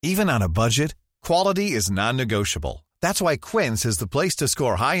Even on a budget, quality is non-negotiable. That's why Quince is the place to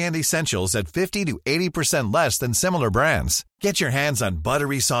score high-end essentials at 50 to 80% less than similar brands. Get your hands on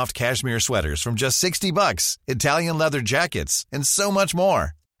buttery soft cashmere sweaters from just $60, Italian leather jackets, and so much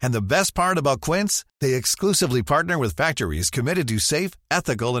more. And the best part about Quince, they exclusively partner with factories committed to safe,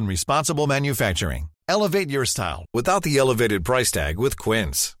 ethical, and responsible manufacturing. Elevate your style without the elevated price tag with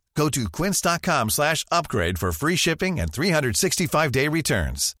Quince. Go to quince.com/upgrade for free shipping and 365-day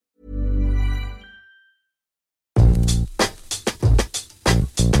returns.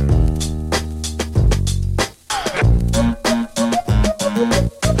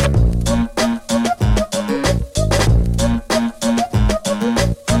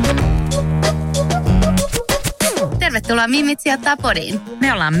 Tervetuloa Mimmit sijoittaa podiin.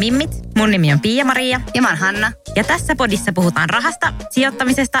 Me ollaan Mimmit, mun nimi on Pia-Maria. Ja mä oon Hanna. Ja tässä podissa puhutaan rahasta,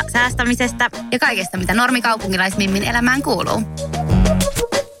 sijoittamisesta, säästämisestä ja kaikesta, mitä normikaupunkilaismimmin elämään kuuluu.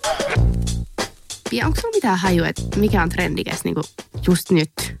 Pia, onko sulla mitään hajua, että mikä on trendikäs niinku just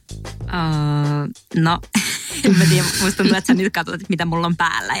nyt? No, en mä tiedä. Musta tuntuu, että sä nyt katsot, että mitä mulla on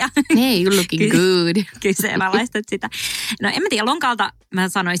päällä. Ja hey, you're looking good. Kyseenalaistat sitä. No en mä tiedä, lonkalta mä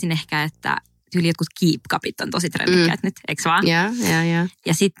sanoisin ehkä, että tyyli jotkut keep-kapit on tosi trendikkäät nyt, eikö vaan? Joo.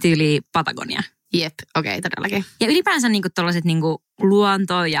 Ja sitten tyyli Patagonia. Jep, okei, todellakin. Ja ylipäänsä niinku tollaiset niinku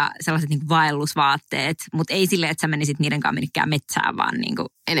luonto ja sellaiset niinku vaellusvaatteet, mutta ei silleen, että sä menisit niiden kanssa minnekään metsään, vaan niinku...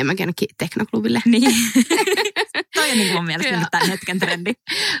 Enemmänkin ainakin teknoklubille. Niin. Toi on niinku mun mielestä niinku tämän hetken trendi.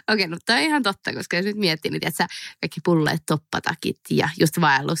 Okei, no toi on ihan totta, koska jos nyt miettii, niin tiedätkö, kaikki pulleet, toppatakit ja just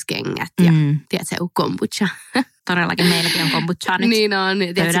vaelluskengät ja tiedätkö, kombucha. Todellakin meilläkin on kombuchaa nyt. Niin on,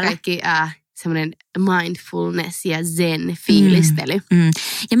 tiedätkö, kaikki... semmoinen mindfulness ja zen-fiilistely.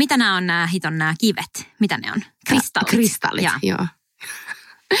 Ja mitä nämä on nämä kivet? Mitä ne on? Kristallit, joo.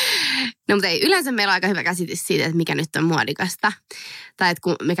 No mutta ei, yleensä meillä on aika hyvä käsitys siitä, että mikä nyt on muodikasta. Tai että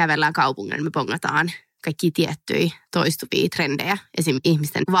kun me kävellään kaupungilla, niin me pongataan kaikki tiettyjä toistuvia trendejä esim.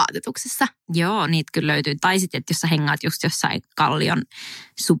 Ihmisten vaatetuksessa. Joo, niitä kyllä löytyy. Tai sitten, että jos sä hengaat just jossain Kallion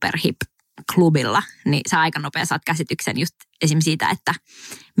superhip klubilla, niin sä aika nopea saat käsityksen just esim. Siitä, että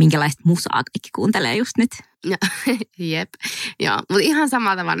minkälaista musaa kaikki kuuntelee just nyt. Jep, joo. Mutta ihan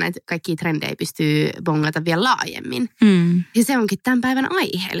samalla tavalla näitä kaikkia trendejä pystyy bongata vielä laajemmin. Ja se onkin tämän päivän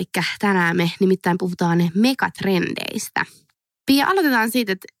aihe, eli tänään me nimittäin puhutaan megatrendeistä. Pia, aloitetaan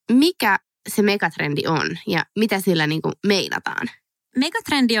siitä, että mikä se megatrendi on ja mitä sillä niinku meinataan?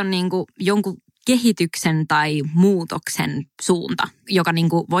 Megatrendi on niinku jonkun kehityksen tai muutoksen suunta, joka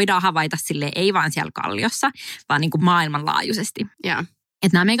niinku voidaan havaita sille ei vaan siellä Kalliossa, vaan niinku maailmanlaajuisesti. Yeah.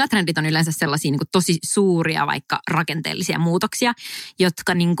 Että nämä megatrendit on yleensä sellaisia niinku tosi suuria vaikka rakenteellisia muutoksia,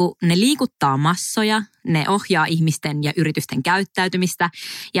 jotka niinku, ne liikuttaa massoja, ne ohjaa ihmisten ja yritysten käyttäytymistä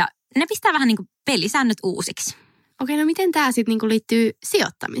ja ne pistää vähän niinku pelisäännöt uusiksi. Okei, no miten tämä sitten niinku liittyy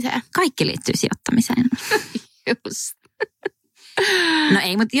sijoittamiseen? Kaikki liittyy sijoittamiseen. Just. No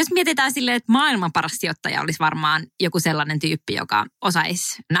ei, mutta jos mietitään silleen, että maailman paras sijoittaja olisi varmaan joku sellainen tyyppi, joka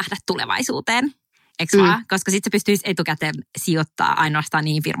osaisi nähdä tulevaisuuteen. Eikö vaan? Koska sitten se pystyisi etukäteen sijoittaa ainoastaan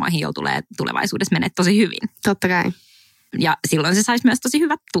niihin firmoihin, joilla tulee tulevaisuudessa menee tosi hyvin. Totta kai. Ja silloin se saisi myös tosi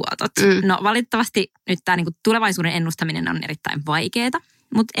hyvät tuotot. No valitettavasti nyt tämä niinku tulevaisuuden ennustaminen on erittäin vaikeaa.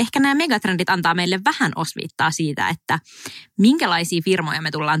 Mutta ehkä nämä megatrendit antaa meille vähän osviittaa siitä, että minkälaisia firmoja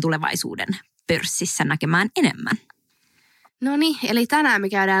me tullaan tulevaisuuden pörssissä näkemään enemmän. No niin, eli tänään me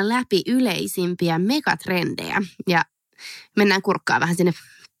käydään läpi yleisimpiä megatrendejä ja mennään kurkkaan vähän sinne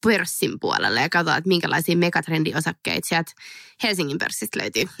pörssin puolelle ja katsotaan, että minkälaisia megatrendiosakkeita sieltä Helsingin pörssistä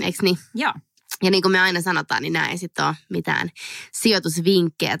löytyy, eikö niin? Joo. Ja niin kuin me aina sanotaan, niin nämä ei sitten ole mitään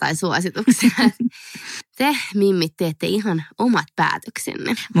sijoitusvinkkejä tai suosituksia. Te, mimmit, teette ihan omat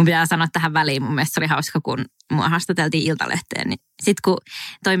päätöksenne. Mun pitää sanoa tähän väliin, mun mielestä se oli hauska, kun mua haastateltiin Iltalehteen. Niin sitten kun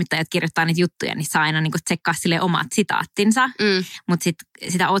toimittajat kirjoittaa niitä juttuja, niin saa aina niinku tsekkaa sille omat sitaattinsa. Mutta sitten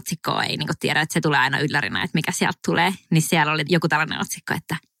sitä otsikkoa ei niinku tiedä, että se tulee aina yllärinä, että mikä sieltä tulee. Niin siellä oli joku tällainen otsikko,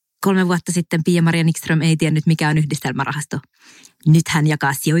 että 3 vuotta sitten Pia-Maria Nikström ei tiennyt, mikä on yhdistelmärahasto. Nyt hän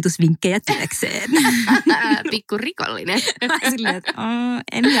jakaa sijoitusvinkkejä työkseen. Pikku rikollinen. Silleen, että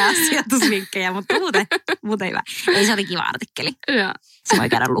en jaa sijoitusvinkkejä, mutta muuten hyvä. Ei, se oli kiva artikkeli. Ja. Se voi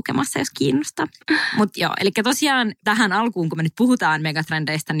käydä lukemassa, jos kiinnostaa. Mutta joo, eli tosiaan tähän alkuun, kun me nyt puhutaan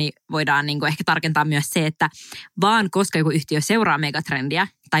megatrendeistä, niin voidaan niinku ehkä tarkentaa myös se, että vaan koska joku yhtiö seuraa megatrendiä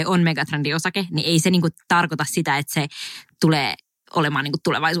tai on megatrendiosake, niin ei se niinku tarkoita sitä, että se tulee olemaan niin kuin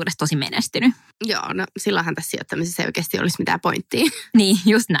tulevaisuudessa tosi menestynyt. Joo, no silloinhan tässä sijoittamisessa ei oikeasti olisi mitään pointtia. Niin,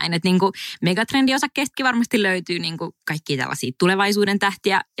 just näin. Että niin kuin megatrendiosakkeestakin varmasti löytyy niin kuin kaikkia tällaisia tulevaisuuden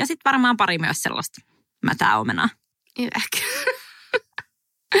tähtiä ja sitten varmaan pari myös sellaista mätää omenaa. Ehkä.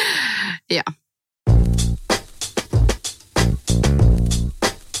 Joo.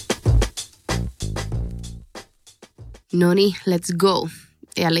 Noniin, let's go.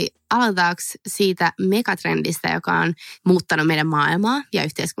 Eli aloitetaanko siitä megatrendistä, joka on muuttanut meidän maailmaa ja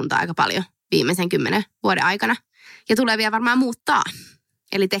yhteiskuntaa aika paljon viimeisen 10 vuoden aikana. Ja tulee vielä varmaan muuttaa,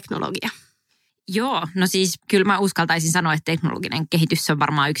 eli teknologia. Joo, no siis kyllä mä uskaltaisin sanoa, että teknologinen kehitys on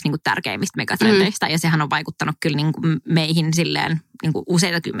varmaan yksi niin kuin tärkeimmistä megatrendeistä. Ja sehän on vaikuttanut kyllä niin kuin meihin silleen niin kuin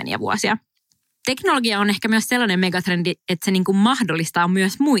useita kymmeniä vuosia. Teknologia on ehkä myös sellainen megatrendi, että se niin kuin mahdollistaa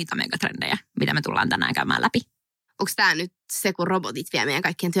myös muita megatrendejä, mitä me tullaan tänään käymään läpi. Onko tämä nyt se, kun robotit vie meidän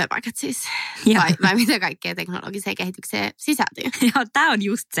kaikkien työpaikat siis? Vai mitä kaikkea teknologiseen kehitykseen sisältyy? Joo, tämä on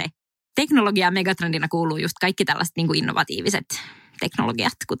just se. Teknologia megatrendina kuuluu just kaikki tällaiset niin kuin innovatiiviset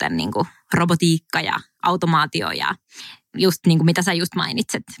teknologiat, kuten niin kuin robotiikka ja automaatio ja just niin kuin mitä sä just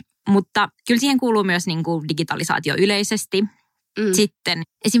mainitset. Mutta kyllä siihen kuuluu myös niin kuin digitalisaatio yleisesti. Sitten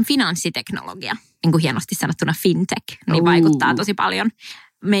esim. Finanssiteknologia, niin kuin hienosti sanottuna fintech, niin vaikuttaa tosi paljon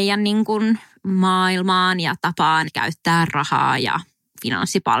meidän niin kuin maailmaan ja tapaan käyttää rahaa ja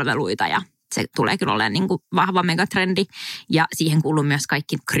finanssipalveluita ja se tulee kyllä olemaan niin kuin vahva megatrendi ja siihen kuuluu myös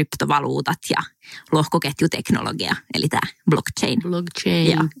kaikki kryptovaluutat ja lohkoketjuteknologia, eli tämä blockchain.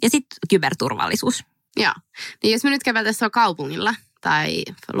 Ja sitten kyberturvallisuus. Joo, niin jos me nyt käveltäisiin kaupungilla tai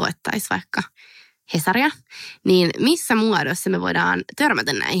luettaisiin vaikka Hesaria, niin missä muodossa me voidaan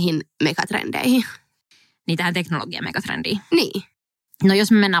törmätä näihin megatrendeihin? Niin tähän teknologian megatrendiin. Niin. No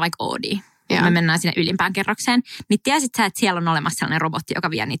jos me mennään vaikka Oodiin, me mennään sinne ylimpään kerrokseen, niin tiesit sä, että siellä on olemassa sellainen robotti,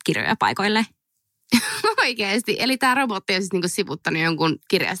 joka vie niitä kirjoja paikoille? Oikeasti. Eli tämä robotti on siis niinku sivuttanut jonkun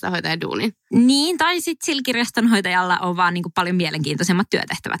kirjastonhoitajan duunin. Niin, tai sitten sillä kirjastonhoitajalla on vaan niinku paljon mielenkiintoisemmat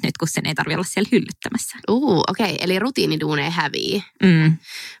työtehtävät nyt, kun sen ei tarvitse olla siellä hyllyttämässä. Okei. Eli rutiiniduuneja hävii.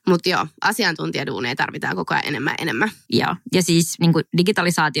 Mutta joo, asiantuntijaduuneja tarvitaan koko ajan enemmän. Joo, ja siis niinku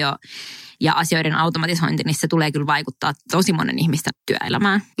digitalisaatio ja asioiden automatisointi, niin se tulee kyllä vaikuttaa tosi monen ihmisten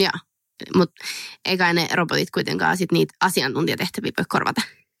työelämään. Joo, mutta eikä ne robotit kuitenkaan sit niitä asiantuntijatehtäviä voi korvata.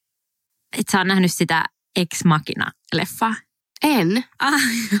 Et sä oot nähnyt sitä Ex Machina-leffaa? En.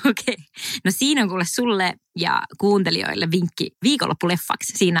 Okei. No siinä on kuule sulle ja kuuntelijoille vinkki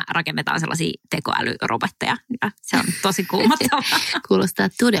viikonloppuleffaksi. Siinä rakennetaan sellaisia tekoälyrobotteja ja se on tosi kuumottavaa. Kuulostaa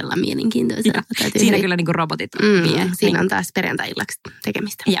todella mielenkiintoiselta. Siinä kyllä niin kuin robotit vie. Siinä on taas perjantai-illaksi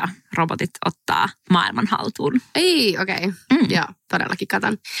tekemistä. Ja robotit ottaa maailman haltuun. Okei. Joo, todellakin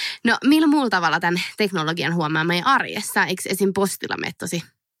katon. No millä muulla tavalla tämän teknologian huomaa meidän arjessa? Eikö esim. Postilla mene tosi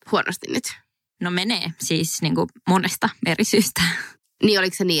huonosti nyt? No menee siis niin kuin monesta eri syystä. Niin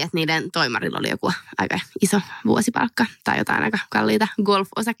oliko se niin, että niiden toimarilla oli joku aika iso vuosipalkka tai jotain aika kalliita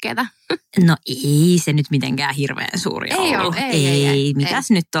golf-osakkeita? No ei se nyt mitenkään hirveän suuri ollut. Ei.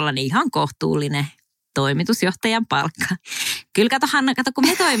 Mitäs nyt tollainen ihan kohtuullinen toimitusjohtajan palkka. Kyllä kato Hanna, kun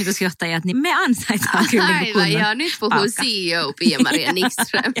me toimitusjohtajat, niin me ansaitaan kyllä niin kunnon ja nyt puhuu CEO Pia-Maria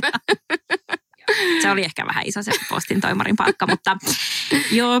Nikström. Se oli ehkä vähän iso se Postin toimarin palkka, mutta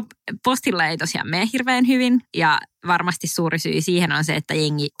joo, Postilla ei tosiaan mene hirveän hyvin. Ja varmasti suuri syy siihen on se, että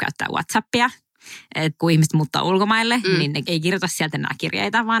jengi käyttää WhatsAppia. Et kun ihmiset muuttaa ulkomaille, niin ne ei kirjoita sieltä nämä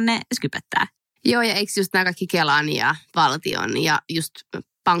kirjeitä, vaan ne skypettää. Joo, ja eikö just nämä kaikki Kelan ja valtion ja just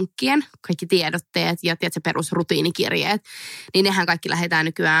pankkien, kaikki tiedotteet ja tiedätkö, perusrutiinikirjeet, niin nehän kaikki lähdetään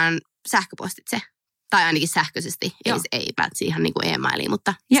nykyään sähköpostitse. Tai ainakin sähköisesti. Ei välttämättä ihan niin kuin e-mailiin,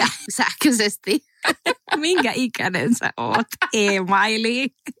 mutta sähköisesti. Minkä ikäinen sä oot? E-mailiin.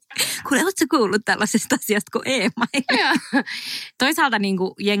 Kuule, ootko kuullut tällaisesta asiasta kuin e-maili? Toisaalta niin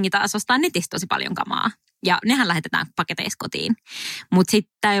kuin jengi taas ostaa netistä tosi paljon kamaa. Ja nehän lähetetään paketeissa kotiin. Mutta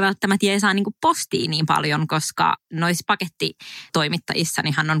sitten ei välttämättä saa niin kuin postiin niin paljon, koska noissa pakettitoimittajissa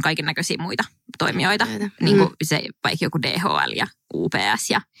niinhan on kaiken näköisiä muita toimijoita. Niin kuin se vaikka joku DHL ja UPS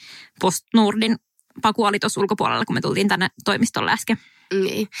ja PostNordin Paku oli tuossa ulkopuolella, kun me tultiin tänne toimistolle äsken.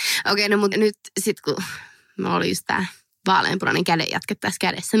 Niin. Okei, no mutta nyt sitten kun mulla oli just tää vaaleanpunainen kädenjatke tässä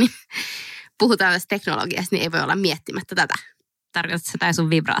kädessä, niin puhutaan tästä teknologiasta, niin ei voi olla miettimättä tätä. Tarkoitatko sitä sun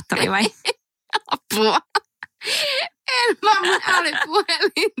vibraattori vai? Apua. En vaan mun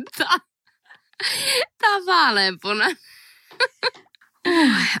älypuhelinta. Tää on vaaleanpunainen.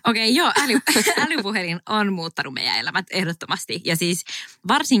 Okei, joo, älypuhelin on muuttanut meidän elämät ehdottomasti. Ja siis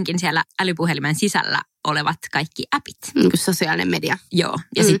varsinkin siellä älypuhelimen sisällä olevat kaikki appit. Niin kuin sosiaalinen media. Joo,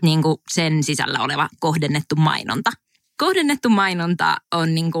 ja sitten niinku sen sisällä oleva kohdennettu mainonta. Kohdennettu mainonta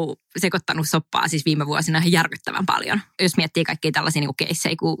on niinku sekoittanut soppaa siis viime vuosina ihan järkyttävän paljon. Jos miettii kaikkia tällaisia niinku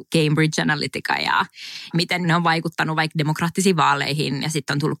keissejä kuin Cambridge Analytica ja miten ne on vaikuttanut vaikka demokraattisiin vaaleihin. Ja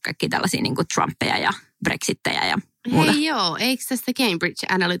sitten on tullut kaikkia tällaisia niinku Trumpeja ja Brexittejä ja muuta. Hei joo, eikö tästä Cambridge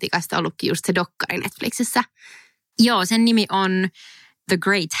Analyticasta ollutkin just se dokkari Netflixissä? Joo, sen nimi on The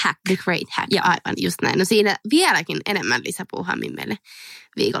Great Hack. The Great Hack, aivan just näin. No siinä vieläkin enemmän lisäpuuhammin meille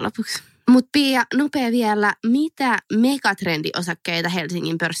viikonlopuksi. Mutta Pia, nopea vielä, mitä megatrendiosakkeita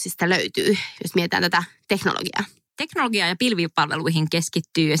Helsingin pörssistä löytyy, jos mietitään tätä teknologiaa? Teknologia- ja pilvipalveluihin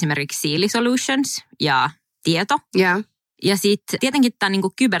keskittyy esimerkiksi Siili Solutions ja Tieto. Yeah. Ja sitten tietenkin tämän niin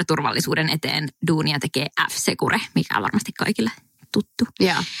kyberturvallisuuden eteen duunia tekee F-Secure, mikä on varmasti kaikille tuttu.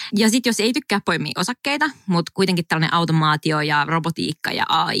 Yeah. Ja sitten jos ei tykkää poimia osakkeita, mutta kuitenkin tällainen automaatio ja robotiikka ja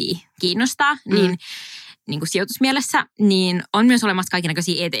AI kiinnostaa, niin kuin sijoitusmielessä, niin on myös olemassa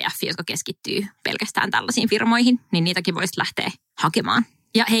kaikennäköisiä ETF, jotka keskittyy pelkästään tällaisiin firmoihin, niin niitäkin voisi lähteä hakemaan.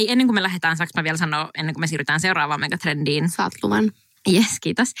 Ja hei, ennen kuin me lähdetään, saanko mä vielä sanoa, ennen kuin me siirrytään seuraavaan megatrendiin? Saat luvan. Yes,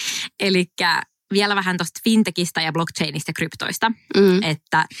 kiitos. Elikkä vielä vähän tuosta fintechistä ja blockchainista ja kryptoista,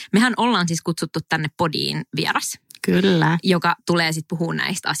 että mehän ollaan siis kutsuttu tänne podiin vieras. Kyllä. Joka tulee sitten puhua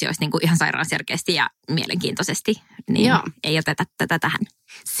näistä asioista niin kuin ihan sairaan selkeästi ja mielenkiintoisesti. Niin joo. Ei oteta tätä tähän.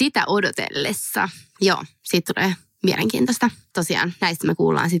 Sitä odotellessa. Joo, siitä tulee mielenkiintoista. Tosiaan näistä me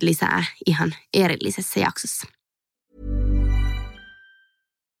kuullaan sitten lisää ihan erillisessä jaksossa.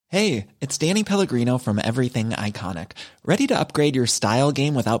 Hey, it's Danny Pellegrino from Everything Iconic. Ready to upgrade your style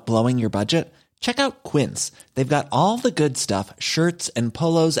game without blowing your budget? Check out Quince. They've got all the good stuff, shirts and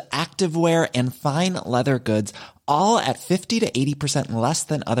polos, activewear, and fine leather goods, all at 50 to 80% less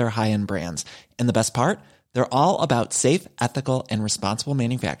than other high-end brands. And the best part? They're all about safe, ethical, and responsible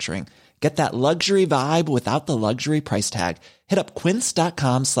manufacturing. Get that luxury vibe without the luxury price tag. Hit up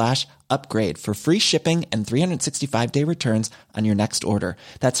quince.com/upgrade for free shipping and 365-day returns on your next order.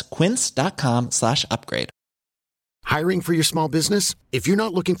 That's quince.com/upgrade. Hiring for your small business? If you're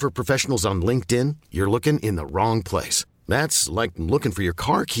not looking for professionals on LinkedIn, you're looking in the wrong place. That's like looking for your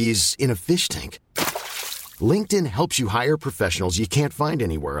car keys in a fish tank. LinkedIn helps you hire professionals you can't find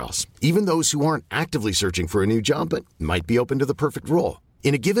anywhere else, even those who aren't actively searching for a new job but might be open to the perfect role.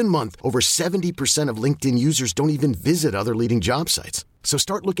 In a given month, over 70% of LinkedIn users don't even visit other leading job sites. So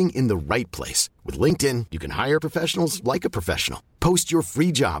start looking in the right place. With LinkedIn, you can hire professionals like a professional. Post your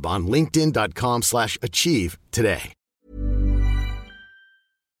free job on linkedin.com/achieve today.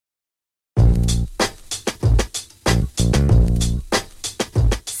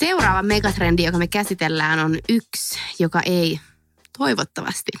 Seuraava megatrendi, joka me käsitellään, on yksi, joka ei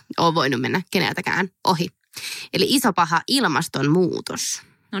toivottavasti ole voinut mennä keneltäkään ohi. Eli iso paha ilmastonmuutos.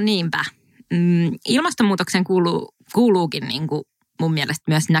 No niinpä. Ilmastonmuutoksen kuuluukin niin kuin mun mielestä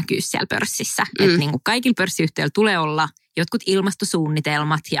myös näkyy siellä pörssissä. Että niin kuin kaikilla pörssiyhtiöillä tulee olla jotkut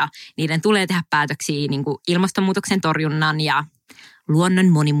ilmastosuunnitelmat ja niiden tulee tehdä päätöksiä niin kuin ilmastonmuutoksen torjunnan ja luonnon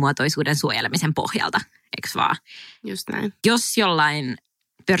monimuotoisuuden suojelemisen pohjalta. Eikö vaan? Just näin. Jos jollain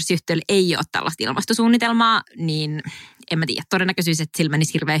pörssiyhtiöllä ei ole tällaista ilmastosuunnitelmaa, niin en mä tiedä. Todennäköisyys, että sillä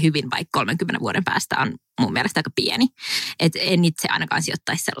menisi hirveän hyvin, vaikka 30 vuoden päästä on mun mielestä aika pieni. Että en itse ainakaan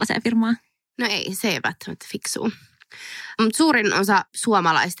sijoittaisi sellaiseen firmaan. No ei, se ei välttämättä fiksuu. Mutta suurin osa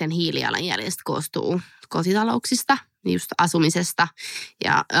suomalaisten hiilijalanjäljestä koostuu kotitalouksista, just asumisesta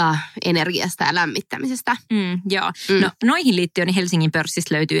ja energiasta ja lämmittämisestä. Joo. No noihin liittyen niin Helsingin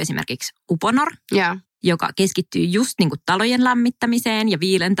pörssistä löytyy esimerkiksi Uponor. Joo. Joka keskittyy just niin kuin talojen lämmittämiseen ja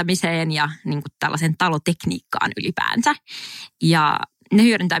viilentämiseen ja niin kuin tällaisen talotekniikkaan ylipäänsä. Ja ne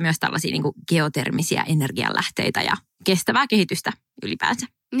hyödyntää myös tällaisia niin kuin geotermisiä energianlähteitä ja kestävää kehitystä ylipäänsä.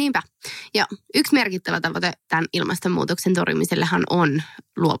 Niinpä. Ja yksi merkittävä tavoite tämän ilmastonmuutoksen torjumisellehan on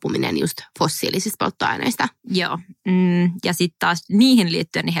luopuminen just fossiilisista polttoaineista. Joo. Ja sitten taas niihin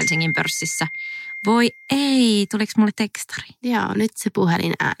liittyen niin Helsingin pörssissä. Voi ei, tuliko mulle tekstari? Joo, nyt se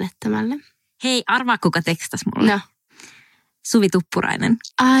puhelin äänettämälle. Hei, arvaa kuka tekstasi mulle. No. Suvi Tuppurainen.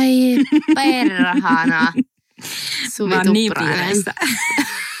 Ai, perhana. Suvi Tuppurainen. Niin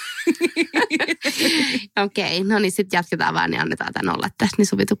Okei, no niin sitten jatketaan vaan ja annetaan tämän olla tästä, niin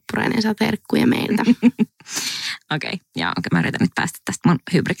Suvi Tuppurainen saa terkkuja meiltä. Okei, mä yritän nyt päästä tästä mun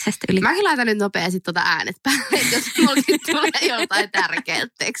hybriksestä yli. Mäkin laitan nyt nopeasti äänet päälle, jos mullakin tulee jotain tärkeää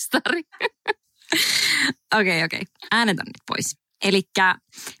tekstari. Okei. Äänet on nyt pois. Elikkä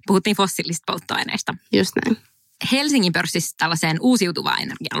puhuttiin fossiilisista polttoaineista. Just näin. Helsingin pörssissä tällaiseen uusiutuvaan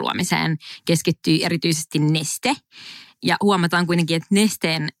energian luomiseen keskittyy erityisesti Neste. Ja huomataan kuitenkin, että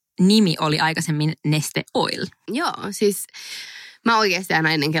Nesteen nimi oli aikaisemmin Neste Oil. Joo, siis mä oikeasti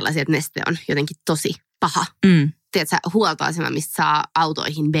aina ennen kellasin, että Neste on jotenkin tosi paha. Tiedätkö, huoltoasema, mistä saa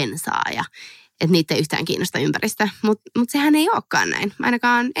autoihin bensaa ja että niitä ei yhtään kiinnosta ympäristö. Mutta sehän ei olekaan näin,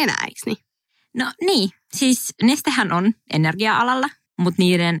 ainakaan enää, eikö niin? No niin, siis Nestehän on energia-alalla, mutta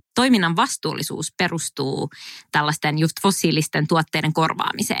niiden toiminnan vastuullisuus perustuu tällaisten just fossiilisten tuotteiden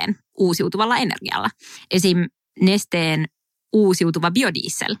korvaamiseen uusiutuvalla energialla. Esim. Nesteen uusiutuva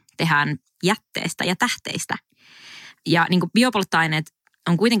biodiesel tehdään jätteestä ja tähteistä. Ja niin kuin biopolttoaineet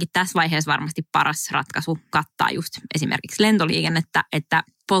on kuitenkin tässä vaiheessa varmasti paras ratkaisu kattaa just esimerkiksi lentoliikennettä, että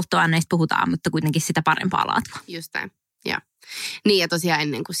polttoaineista puhutaan, mutta kuitenkin sitä parempaa laatua. Just näin, joo. Niin ja tosiaan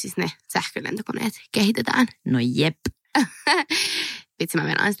ennen kuin siis ne sähkölentokoneet kehitetään. No jep. Vitsi mä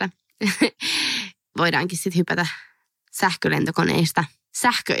venaan sitä. Voidaankin sitten hypätä sähkölentokoneista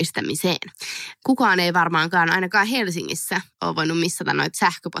sähköistämiseen. Kukaan ei varmaankaan ainakaan Helsingissä ole voinut missata noita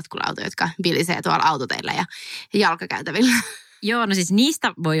sähköpotkulautoja, jotka bilisee tuolla autoteillä ja jalkakäytävillä. Joo, no siis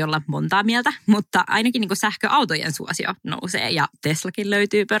niistä voi olla montaa mieltä, mutta ainakin niin kuin sähköautojen suosio nousee ja Teslakin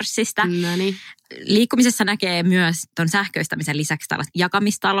löytyy pörssistä. Noniin. Liikkumisessa näkee myös ton sähköistämisen lisäksi tällaista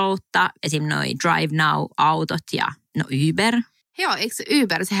jakamistaloutta, esim. Noi Drive Now-autot ja no Uber. Joo, eikö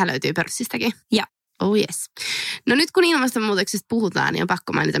Uber, sehän löytyy pörssistäkin? Joo. Oh yes. No nyt kun ilmastonmuutoksesta puhutaan, niin on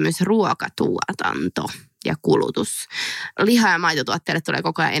pakko mainita myös ruokatuotanto ja kulutus. Liha- ja maitotuotteille tulee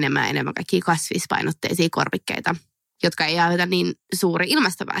koko ajan enemmän ja enemmän kaikkia kasvispainotteisia korvikkeita, jotka ei aiheuta niin suuri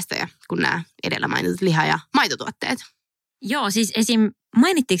ilmastopäästöjä kuin nämä edellä mainitut liha- ja maitotuotteet. Joo, siis esim.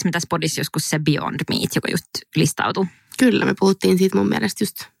 Mainittiinko me tässä podissa joskus se Beyond Meat, joka just listautui? Kyllä, me puhuttiin siitä mun mielestä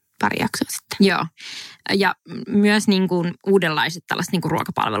just pari jaksoa sitten. Joo, ja myös niin kuin uudenlaiset tällaiset niin kuin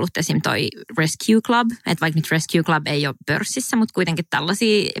ruokapalvelut, esim. Toi Rescue Club, että vaikka nyt Rescue Club ei ole pörssissä, mutta kuitenkin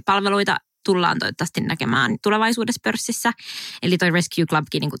tällaisia palveluita tullaan toivottavasti näkemään tulevaisuudessa pörssissä. Eli toi Rescue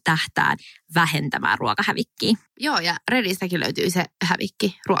Clubkin niin kuin tähtää vähentämään ruokahävikkiä. Joo, ja Redistäkin löytyy se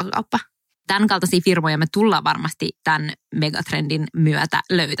hävikki ruokakauppa. Tämän kaltaisia firmoja me tullaan varmasti tämän megatrendin myötä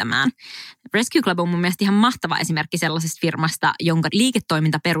löytämään. Rescue Club on mun mielestä ihan mahtava esimerkki sellaisesta firmasta, jonka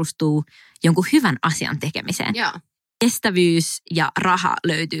liiketoiminta perustuu jonkun hyvän asian tekemiseen. Joo. Kestävyys ja raha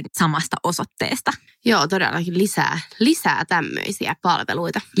löytyy samasta osoitteesta. Joo, todellakin lisää tämmöisiä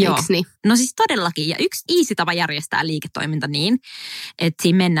palveluita, Joo. eikö niin? No siis todellakin. Ja yksi easy tapa järjestää liiketoiminta niin, että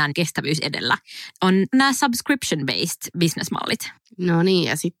siinä mennään kestävyys edellä, on nämä subscription-based business-mallit. No niin,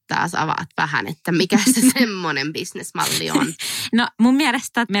 ja sitten taas avaat vähän, että mikä se semmoinen bisnesmalli on. No mun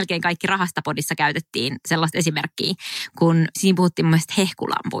mielestä melkein kaikki Rahastapodissa käytettiin sellaista esimerkkiä, kun siinä puhuttiin mun mielestä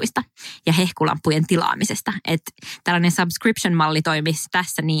hehkulampuista ja hehkulampujen tilaamisesta. Että tällainen subscription-malli toimisi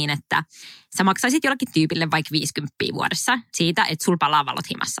tässä niin, että sä maksaisit jollakin tyypille vaikka 50 vuodessa siitä, että sul palaa valot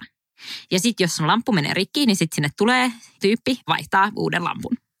himassa. Ja sitten jos sun lamppu menee rikki, niin sitten sinne tulee tyyppi vaihtaa uuden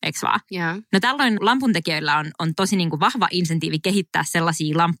lampun. Eikö vaan? Yeah. No tällöin lampuntekijöillä on tosi niin kuin vahva insentiivi kehittää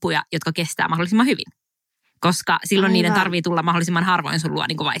sellaisia lamppuja, jotka kestää mahdollisimman hyvin. Koska silloin niiden tarvii tulla mahdollisimman harvoin sun luo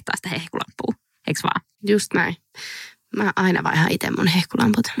niin kuin vaihtaa sitä hehkulampua. Eikö vaan? Just näin. Mä aina vaihan itse mun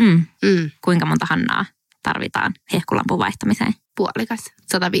hehkulamput. Kuinka monta Hannaa tarvitaan hehkulampun vaihtamiseen? Puolikas.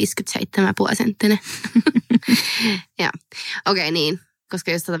 157,5 senttinen. Okei, niin.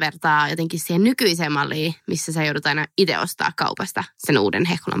 Koska jos vertaa jotenkin siihen nykyiseen malliin, missä sä joudut aina itse ostaa kaupasta sen uuden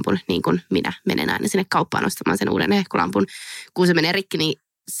hehkulampun, niin kuin minä menen aina sinne kauppaan ostamaan sen uuden hehkulampun. Kun se menee rikki, niin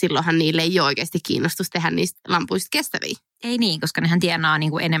silloinhan niille ei ole oikeasti kiinnostus tehdä niistä lampuista kestäviä. Ei niin, koska nehän tienaa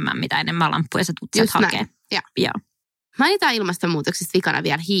niin kuin enemmän, mitä enemmän lampuja sä tulet sieltä hakemaan. Joo. Mainitaan ilmastonmuutoksesta vikana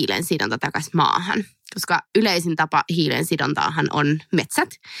vielä hiilen sidonta takaisin maahan, koska yleisin tapa hiilen sidontaahan on metsät,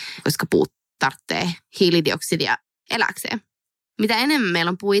 koska puut tarvitsee hiilidioksidia eläkseen. Mitä enemmän meillä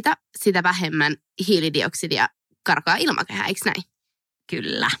on puita, sitä vähemmän hiilidioksidia karkaa ilmakehään, eikö näin?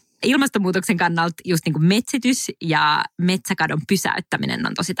 Kyllä. Ilmastonmuutoksen kannalta just niin kuin metsitys ja metsäkadon pysäyttäminen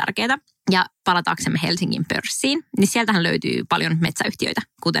on tosi tärkeää. Ja palataksemme Helsingin pörssiin, niin sieltähän löytyy paljon metsäyhtiöitä,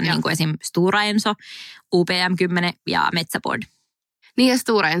 kuten niin kuin esim. Stora Enso, UPM10 ja Metsäboard. Niin ja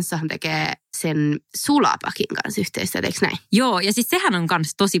Stora Ensohan tekee sen Sulapakin kanssa yhteistyötä, eikö näin? Joo, ja siis sehän on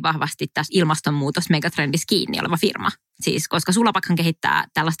myös tosi vahvasti tässä ilmastonmuutos-megatrendissä kiinni oleva firma. Siis koska Sulapakhan kehittää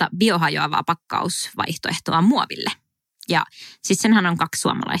tällaista biohajoavaa pakkausvaihtoehtoa muoville. Ja siis senhän on 2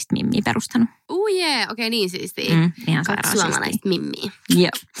 suomalaista mimmiä perustanut. Okei, niin siistiä. Ihan 2 suomalaista mimmiä. Joo.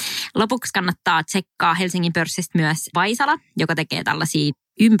 Lopuksi kannattaa tsekkaa Helsingin pörssistä myös Vaisala, joka tekee tällaisia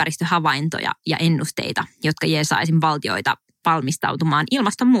ympäristöhavaintoja ja ennusteita, jotka jeesaa esim. Valtioita valmistautumaan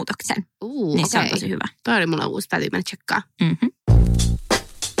ilmastonmuutokseen. Niin se on tosi hyvä. Toi oli mulla uusi, täytyy mennä tsekkaa.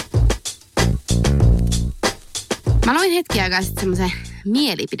 Mä luin hetki aikaa sitten semmoisen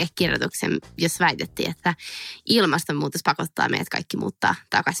mielipidekirjoituksen, jos väitettiin, että ilmastonmuutos pakottaa meidät kaikki muuttaa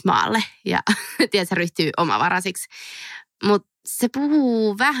takaisin maalle ja tiedätkö, ryhtyy omavaraisiksi. Mutta se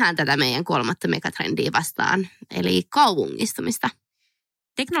puhuu vähän tätä meidän 3. megatrendiä vastaan, eli kaupungistumista.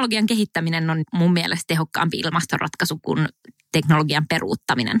 Teknologian kehittäminen on mun mielestä tehokkaampi ilmastonratkaisu kuin teknologian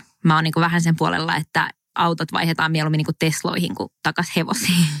peruuttaminen. Mä oon niin kuin vähän sen puolella, että autot vaihdetaan mieluummin niin kuin Tesloihin kuin takas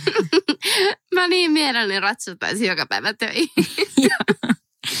hevosiin. Mä niin mielelläni ratsuttaisin joka päivä töihin.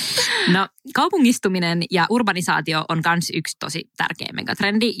 No, kaupungistuminen ja urbanisaatio on myös yksi tosi tärkeä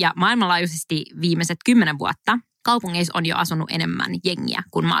megatrendi. Ja maailmanlaajuisesti viimeiset 10 vuotta kaupungeissa on jo asunut enemmän jengiä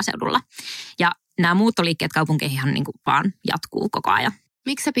kuin maaseudulla. Ja nämä muuttoliikkeet kaupunkeihin niin kuin vaan jatkuu koko ajan.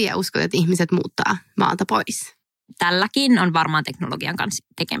 Miksi sä, Pia, uskot, että ihmiset muuttaa maalta pois? Tälläkin on varmaan teknologian kanssa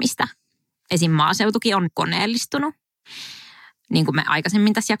tekemistä. Esim. Maaseutukin on koneellistunut, niin kuin me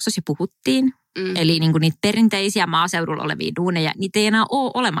aikaisemmin tässä jaksossa jo puhuttiin. Eli niin kuin niitä perinteisiä maaseudulla olevia duuneja, niitä ei enää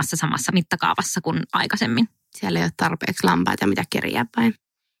ole olemassa samassa mittakaavassa kuin aikaisemmin. Siellä ei ole tarpeeksi lampaita, mitä keriä päin.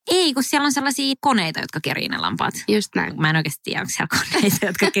 Ei, kun siellä on sellaisia koneita, jotka kerii ne lampaat. Just näin. Mä en oikeasti tiedä, onko siellä koneita,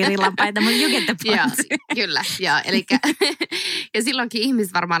 jotka kerii lampaita, mutta you get the point. Kyllä, joo. Ja silloinkin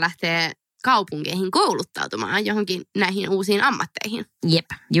ihmiset varmaan lähtee kaupunkeihin kouluttautumaan johonkin näihin uusiin ammatteihin. Jep,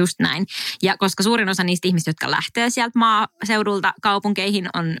 just näin. Ja koska suurin osa niistä ihmisistä, jotka lähtee sieltä maaseudulta kaupunkeihin,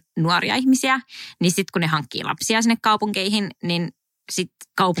 on nuoria ihmisiä, niin sitten kun ne hankkii lapsia sinne kaupunkeihin, niin sitten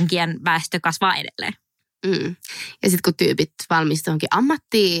kaupunkien väestö kasvaa edelleen. Ja sitten kun tyypit valmistuu johonkin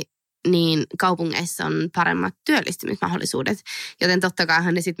ammattiin, niin kaupungeissa on paremmat työllistymismahdollisuudet. Joten totta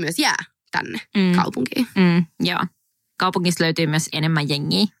kaihan ne sitten myös jää tänne kaupunkiin. Joo. Kaupungissa löytyy myös enemmän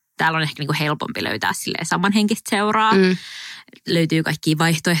jengiä. Täällä on ehkä niinku helpompi löytää silleen samanhenkistä seuraa. Löytyy kaikkia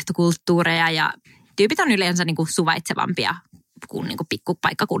vaihtoehtokulttuureja ja tyypit on yleensä niinku suvaitsevampia kuin niinku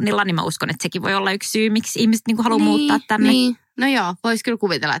pikkupaikkakunnilla. Niin mä uskon, että sekin voi olla yksi syy, miksi ihmiset niinku haluaa muuttaa tänne. Niin. No joo, voisi kyllä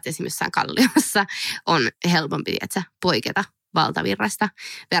kuvitella, että esimerkiksi jossain Kalliossa on helpompi, että poiketa valtavirrasta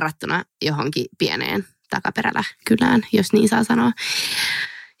verrattuna johonkin pieneen takaperällä kylään, jos niin saa sanoa.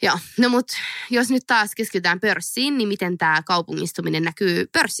 Joo, no mut jos nyt taas keskitytään pörssiin, niin miten tämä kaupungistuminen näkyy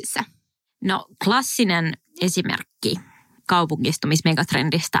pörssissä? No klassinen esimerkki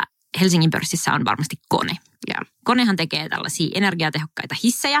kaupungistumismegatrendistä Helsingin pörssissä on varmasti kone. Ja. Konehan tekee tällaisia energiatehokkaita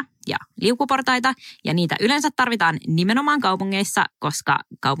hissejä ja liukuportaita, ja niitä yleensä tarvitaan nimenomaan kaupungeissa, koska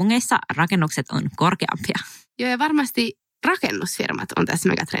kaupungeissa rakennukset on korkeampia. Joo, ja varmasti rakennusfirmat on tässä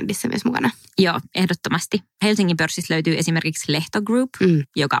megatrendissä myös mukana. Joo, ehdottomasti. Helsingin pörssissä löytyy esimerkiksi Lehto Group,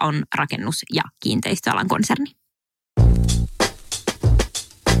 joka on rakennus- ja kiinteistöalan konserni.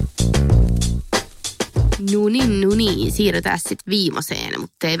 No niin, siirrytään sitten viimeiseen,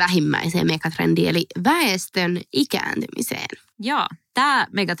 mutta ei vähimmäiseen megatrendiin, eli väestön ikääntymiseen. Joo, tämä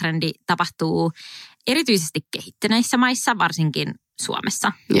megatrendi tapahtuu erityisesti kehittyneissä maissa, varsinkin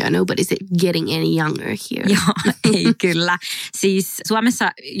Suomessa. Yeah, nobody's getting any younger here. Joo, ei kyllä. Siis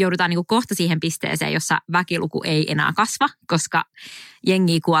Suomessa joudutaan niinku kohta siihen pisteeseen, jossa väkiluku ei enää kasva, koska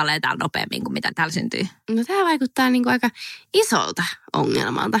jengi kuolee täällä nopeammin kuin mitä täällä syntyy. No tämä vaikuttaa niinku aika isolta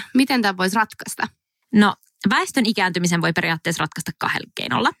ongelmalta. Miten tämä voisi ratkaista? No, väestön ikääntymisen voi periaatteessa ratkaista 2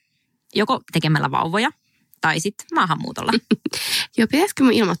 keinolla. Joko tekemällä vauvoja tai sitten maahanmuutolla. Joo, pitäisikö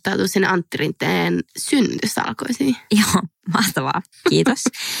mun ilmoittautua sinne Antti Rinteen synnytystalkoisiin? Joo, mahtavaa. Kiitos.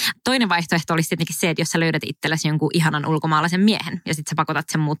 Toinen vaihtoehto olisi tietenkin se, että jos sä löydät itsellesi jonkun ihanan ulkomaalaisen miehen ja sitten sä pakotat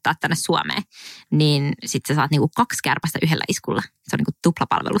sen muuttaa tänne Suomeen, niin sitten sä saat niinku 2 kärpästä yhdellä iskulla. Se on niinku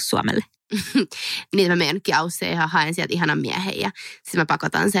tuplapalvelus Suomelle. Niin mä menen jonnekin Ausseen ja haen sieltä ihanan miehen ja sitten mä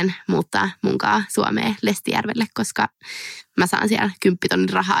pakotan sen muuttaa munkaan Suomeen Lestijärvelle, koska mä saan siellä 10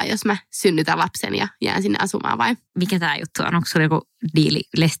 000 rahaa, jos mä synnytän lapsen ja jään sinne asumaan vai? Mikä tää juttu on? Onko sulla joku diili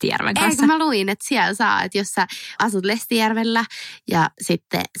Lestijärven kanssa? Ei, kun mä luin, että siellä saa, että jos sä asut Lestijärvellä ja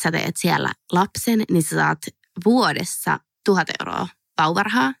sitten sä teet siellä lapsen, niin sä saat vuodessa 1 000 euroa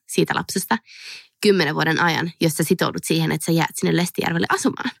vauvarahaa siitä lapsesta 10 vuoden ajan, jos sä sitoudut siihen, että sä jäät sinne Lestijärvelle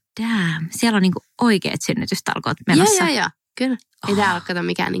asumaan. Damn, siellä on niinku oikeat synnytystalkoot menossa. Joo, kyllä. Ei täällä ole kato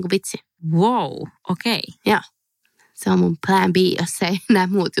mikään niinku vitsi. Wow, okei. Joo. Se on mun plan B, jos ei nämä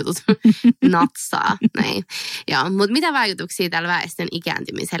muut jutut natsaa. Näin. Joo, mutta mitä vaikutuksia tällä väestön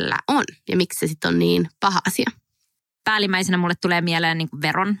ikääntymisellä on ja miksi se sitten on niin paha asia? Päällimmäisenä mulle tulee mieleen niin kuin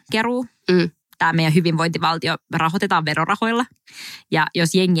veronkeruu. Tämä meidän hyvinvointivaltio rahoitetaan verorahoilla. Ja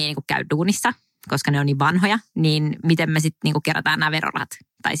jos jengi ei niin kuin käy duunissa, koska ne on niin vanhoja, niin miten me sitten niin kuin kerätään nämä verorahat?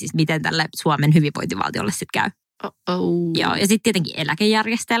 Tai siis miten tälle Suomen hyvinvointivaltiolle sitten käy? Joo, ja sitten tietenkin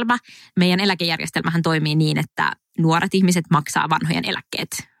eläkejärjestelmä. Meidän eläkejärjestelmähän toimii niin, että nuoret ihmiset maksaa vanhojen eläkkeet.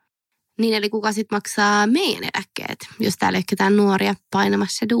 Niin, eli kuka sitten maksaa meidän eläkkeet, jos täällä ei ketään nuoria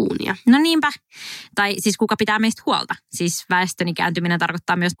painamassa duunia? No niinpä. Tai siis kuka pitää meistä huolta. Siis väestön ikääntyminen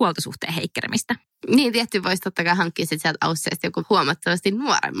tarkoittaa myös huoltosuhteen heikkenemistä. Niin, tietty voisi totta kai hankkia sitten sieltä Ausseesta joku huomattavasti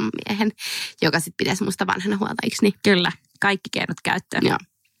nuoremman miehen, joka sitten pitäisi musta vanhana huolta, eikö niin? Kyllä, kaikki keinot käyttöön. Joo.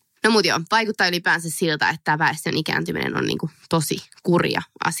 No mut joo, vaikuttaa ylipäänsä siltä, että tämä väestön ikääntyminen on niinku tosi kurja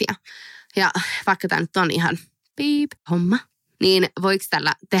asia. Ja vaikka tämä nyt on ihan homma, niin voiko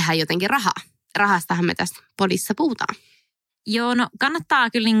tällä tehdä jotenkin rahaa? Rahastahan me tässä podissa puhutaan. Joo, no kannattaa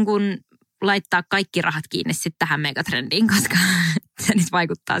kyllä niin kuin laittaa kaikki rahat kiinni sitten tähän megatrendiin, koska se nyt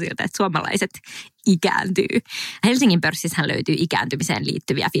vaikuttaa siltä, että suomalaiset ikääntyy. Helsingin pörssissähän löytyy ikääntymiseen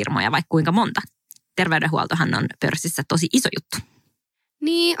liittyviä firmoja vaikka kuinka monta. terveydenhuoltohan on pörssissä tosi iso juttu.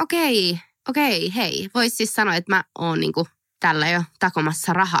 Niin, okei, hei. Voisi siis sanoa, että mä oon niinku tällä jo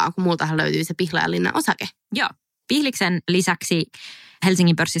takomassa rahaa, kun multahan löytyy se Pihlajalinnan osake. Joo. Pihliksen lisäksi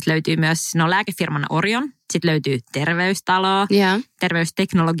Helsingin pörssissä löytyy myös lääkefirmana Orion. Sitten löytyy terveystalo,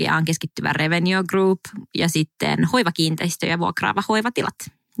 terveysteknologiaan keskittyvä Revenue Group ja sitten hoivakiinteistöjä vuokraava Hoivatilat.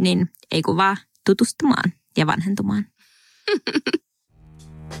 Niin ei kun vaan tutustumaan ja vanhentumaan.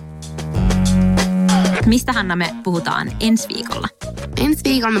 Mistä, Hanna, me puhutaan ensi viikolla? Ensi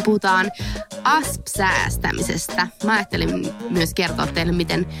viikolla me puhutaan ASP-säästämisestä. Mä ajattelin myös kertoa teille,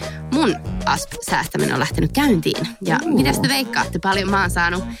 miten mun ASP-säästäminen on lähtenyt käyntiin. Ja mitä te veikkaatte, paljon mä oon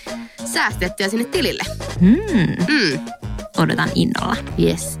saanut säästettyä sinne tilille. Odotan innolla.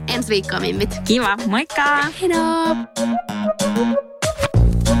 Yes, ensi viikkoa, mimmit. Kiva, moikka! Heidoo!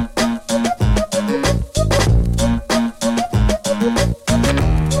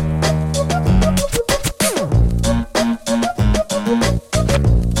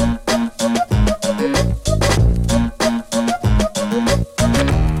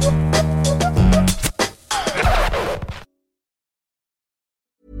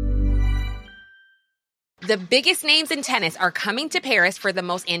 The biggest names in tennis are coming to Paris for the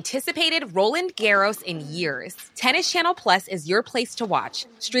most anticipated Roland Garros in years. Tennis Channel Plus is your place to watch.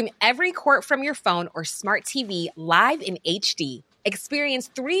 Stream every court from your phone or smart TV live in HD. Experience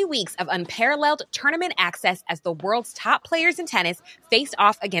 3 weeks of unparalleled tournament access as the world's top players in tennis face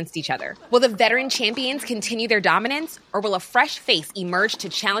off against each other. Will the veteran champions continue their dominance, or will a fresh face emerge to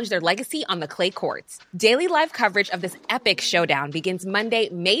challenge their legacy on the clay courts? Daily live coverage of this epic showdown begins Monday,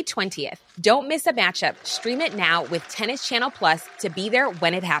 May 20th. Don't miss a matchup. Stream it now with Tennis Channel Plus to be there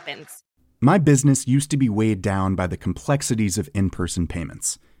when it happens. My business used to be weighed down by the complexities of in-person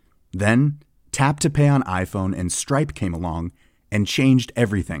payments. Then, Tap to Pay on iPhone and Stripe came along and changed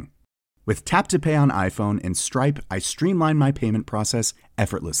everything. With Tap to Pay on iPhone and Stripe, I streamlined my payment process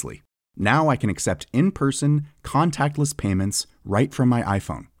effortlessly. Now I can accept in-person, contactless payments right from my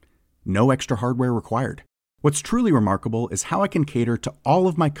iPhone. No extra hardware required. What's truly remarkable is how I can cater to all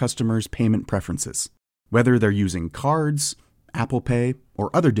of my customers' payment preferences. Whether they're using cards, Apple Pay,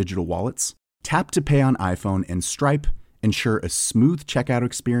 or other digital wallets, Tap to Pay on iPhone and Stripe ensure a smooth checkout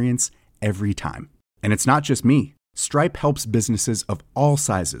experience every time. And it's not just me. Stripe helps businesses of all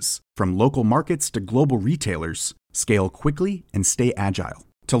sizes, from local markets to global retailers, scale quickly and stay agile.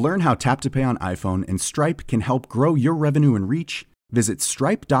 To learn how Tap to Pay on iPhone and Stripe can help grow your revenue and reach, visit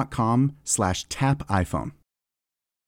stripe.com/tapiphone.